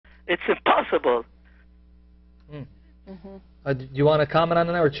It's impossible. Do you want to comment on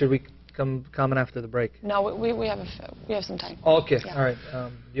that, or should we comment after the break? No, we have some time. Oh, okay, Yeah. all right.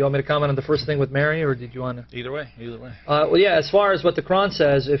 Do you want me to comment on the first thing with Mary, or did you want to? Either way, either way. Well, yeah, as far as what the Quran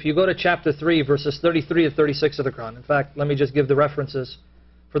says, if you go to chapter 3, verses 33 to 36 of the Quran. In fact, let me just give the references.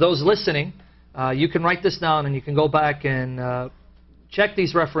 For those listening, you can write this down and you can go back and check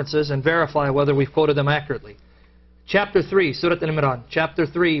these references and verify whether we've quoted them accurately. Chapter 3, Surah Al-Imran, chapter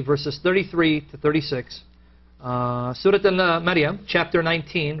 3, verses 33 to 36. Surah Al-Maryam, chapter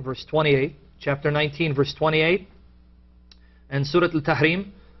 19, verse 28. Chapter 19, verse 28. And Surah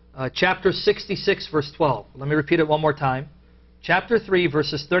Al-Tahrim, chapter 66, verse 12. Let me repeat it one more time. Chapter 3,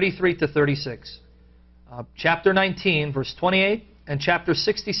 verses 33 to 36. Chapter 19, verse 28. And chapter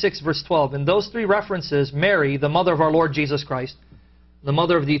 66, verse 12. In those three references, Mary, the mother of our Lord Jesus Christ, the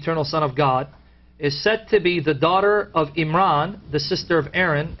mother of the eternal Son of God, is said to be the daughter of Imran, the sister of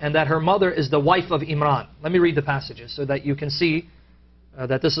Aaron, and that her mother is the wife of Imran. Let me read the passages so that you can see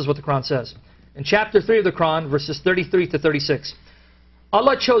that this is what the Quran says. In chapter 3 of the Quran, verses 33 to 36,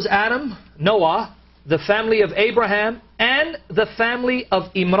 Allah chose Adam, Noah, the family of Abraham, and the family of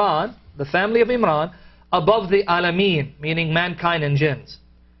Imran, above the Alameen, meaning mankind and jinns.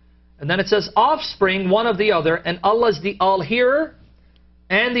 And then it says, offspring one of the other, and Allah is the all-hearer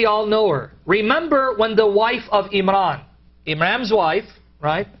and the all-knower. Remember when the wife of Imran, Imran's wife,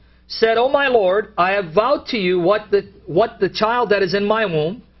 right, said, "O my Lord, I have vowed to you what the child that is in my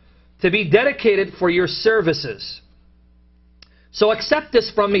womb to be dedicated for your services. So accept this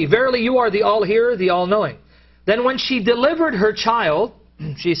from me. Verily you are the all-hearer, the all-knowing." Then when she delivered her child,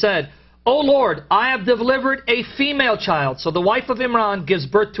 she said, "O Lord, I have delivered a female child." So the wife of Imran gives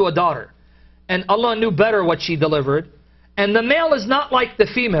birth to a daughter. And Allah knew better what she delivered. And the male is not like the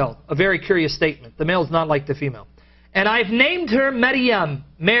female. A very curious statement. The male is not like the female. "And I've named her Maryam,"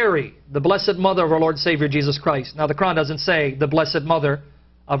 Mary, the blessed mother of our Lord and Savior Jesus Christ. Now the Quran doesn't say the blessed mother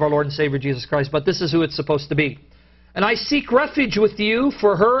of our Lord and Savior Jesus Christ, but this is who it's supposed to be. "And I seek refuge with you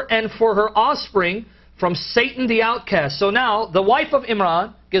for her and for her offspring from Satan the outcast." So now the wife of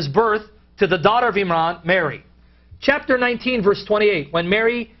Imran gives birth to the daughter of Imran, Mary. Chapter 19, verse 28. When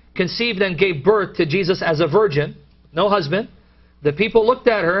Mary conceived and gave birth to Jesus as a virgin, no husband, the people looked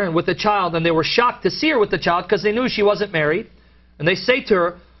at her and with the child, and they were shocked to see her with the child because they knew she wasn't married. And they say to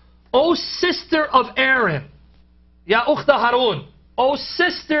her, "O sister of Aaron, Ya Ukhta Harun, O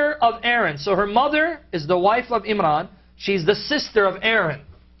sister of Aaron." So her mother is the wife of Imran. She's the sister of Aaron,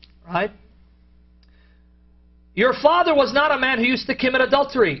 right? "Your father was not a man who used to commit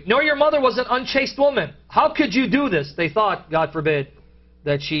adultery, nor your mother was an unchaste woman. How could you do this?" They thought, God forbid,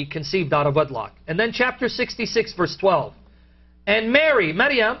 that she conceived out of wedlock. And then chapter 66, verse 12. "And Mary,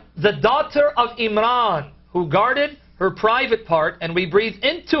 Maryam, the daughter of Imran, who guarded her private part, and we breathe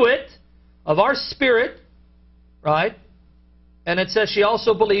into it of our spirit," right? And it says she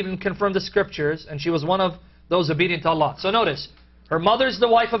also believed and confirmed the scriptures, and she was one of those obedient to Allah. So notice, her mother's the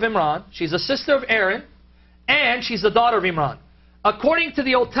wife of Imran, she's a sister of Aaron, and she's the daughter of Imran. According to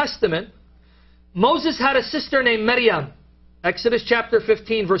the Old Testament, Moses had a sister named Maryam. Exodus chapter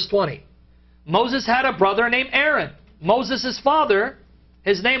 15, verse 20. Moses had a brother named Aaron. Moses' father,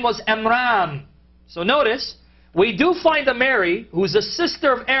 his name was Amram. So notice, we do find a Mary, who's a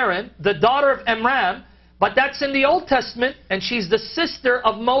sister of Aaron, the daughter of Amram, but that's in the Old Testament, and she's the sister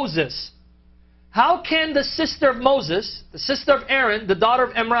of Moses. How can the sister of Moses, the sister of Aaron, the daughter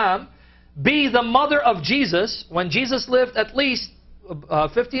of Amram, be the mother of Jesus when Jesus lived at least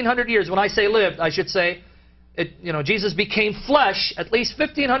 1,500 years? When I say lived, I should say, Jesus became flesh at least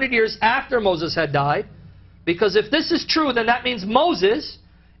 1,500 years after Moses had died. Because if this is true, then that means Moses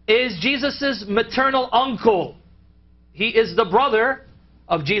is Jesus' maternal uncle. He is the brother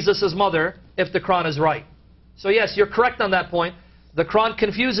of Jesus' mother, if the Quran is right. So yes, you're correct on that point. The Quran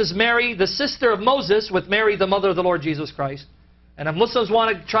confuses Mary, the sister of Moses, with Mary, the mother of the Lord Jesus Christ. And if Muslims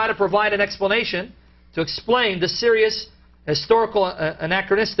want to try to provide an explanation to explain the serious historical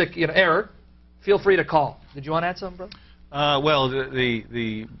anachronistic error, feel free to call. Did you want to add something, brother? Well,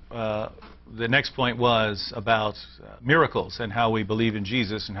 the next point was about miracles and how we believe in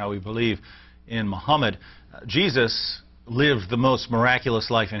Jesus and how we believe in Muhammad. Jesus lived the most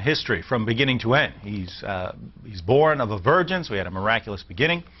miraculous life in history from beginning to end. He's born of a virgin, so he had a miraculous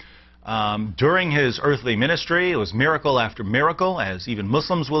beginning. During his earthly ministry, it was miracle after miracle, as even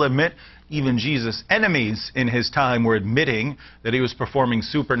Muslims will admit. Even Jesus' enemies in his time were admitting that he was performing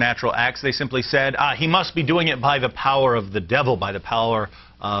supernatural acts. They simply said, he must be doing it by the power of the devil, by the power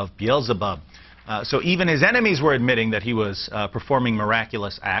of Beelzebub. So even his enemies were admitting that he was performing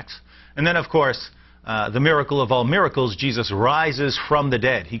miraculous acts. And then, of course, the miracle of all miracles, Jesus rises from the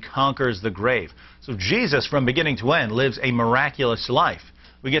dead. He conquers the grave. So Jesus, from beginning to end, lives a miraculous life.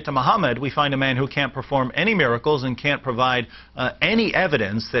 We get to Muhammad, we find a man who can't perform any miracles and can't provide any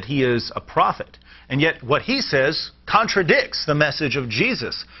evidence that he is a prophet. And yet what he says contradicts the message of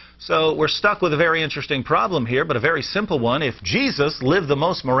Jesus. So we're stuck with a very interesting problem here, but a very simple one. If Jesus lived the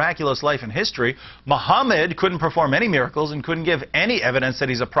most miraculous life in history, Muhammad couldn't perform any miracles and couldn't give any evidence that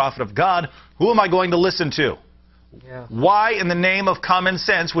he's a prophet of God, who am I going to listen to? Yeah. Why, in the name of common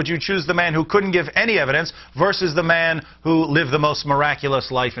sense, would you choose the man who couldn't give any evidence versus the man who lived the most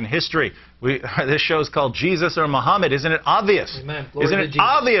miraculous life in history? This show is called Jesus or Muhammad. Isn't it obvious? Amen. Glory Isn't to it Jesus.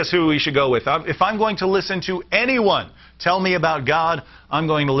 obvious who we should go with? If I'm going to listen to anyone tell me about God, I'm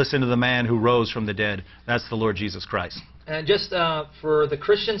going to listen to the man who rose from the dead. That's the Lord Jesus Christ. And just for the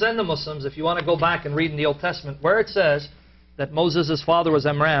Christians and the Muslims, if you want to go back and read in the Old Testament, where it says that Moses' father was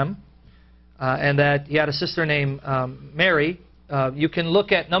Amram, and that he had a sister named Mary, you can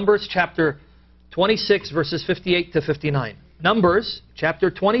look at Numbers chapter 26, verses 58 to 59. Numbers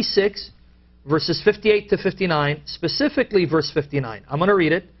chapter 26, verses 58 to 59, specifically verse 59. I'm going to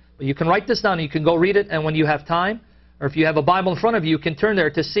read it, but you can write this down. You can go read it, and when you have time, or if you have a Bible in front of you, you can turn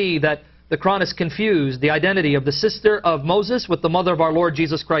there to see that the Quran has confused the identity of the sister of Moses with the mother of our Lord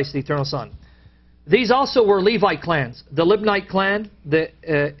Jesus Christ, the eternal Son. These also were Levite clans, the Libnite clan, the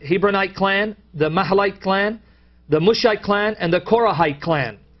Hebronite clan, the Mahalite clan, the Mushite clan, and the Korahite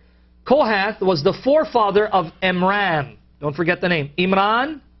clan. Kohath was the forefather of Amram. Don't forget the name.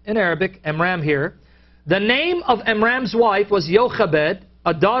 Imran in Arabic, Amram here. The name of Amram's wife was Jochebed,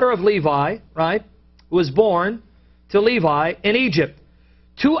 a daughter of Levi, right, who was born to Levi in Egypt.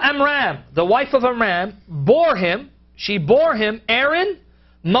 To Amram, the wife of Amram, she bore him Aaron,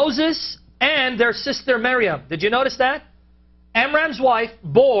 Moses, and their sister Miriam. Did you notice that? Amram's wife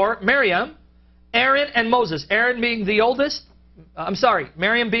bore Miriam, Aaron, and Moses. Aaron being the oldest.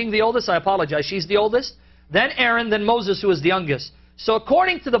 Miriam being the oldest. I apologize. She's the oldest. Then Aaron, then Moses, who is the youngest. So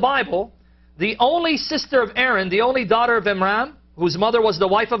according to the Bible, the only sister of Aaron, the only daughter of Amram, whose mother was the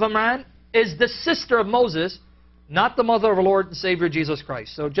wife of Amram, is the sister of Moses, not the mother of our Lord and Savior Jesus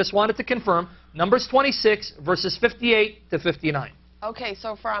Christ. So just wanted to confirm, Numbers 26, verses 58 to 59. Okay,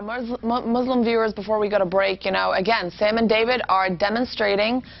 so for our Muslim viewers, before we go to break, again, Sam and David are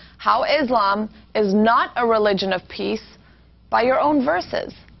demonstrating how Islam is not a religion of peace by your own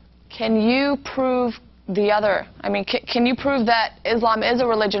verses. Can you prove the other? I mean, can you prove that Islam is a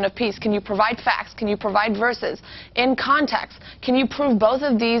religion of peace? Can you provide facts? Can you provide verses in context? Can you prove both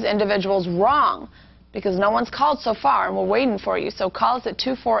of these individuals wrong? Because no one's called so far, and we're waiting for you. So call us at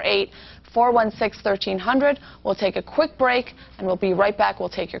 248-416-1300. We'll take a quick break, and we'll be right back. We'll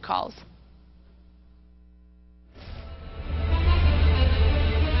take your calls.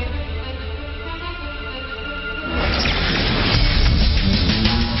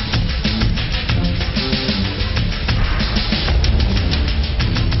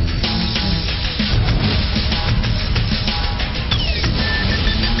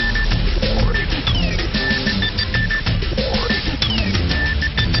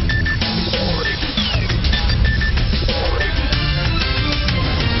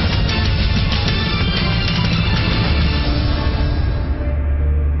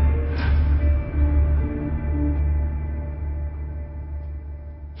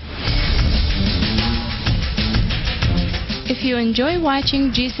 If you enjoy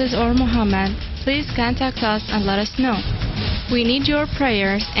watching Jesus or Muhammad, please contact us and let us know. We need your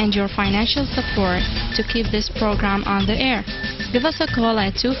prayers and your financial support to keep this program on the air. Give us a call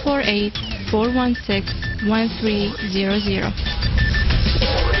at 248-416-1300.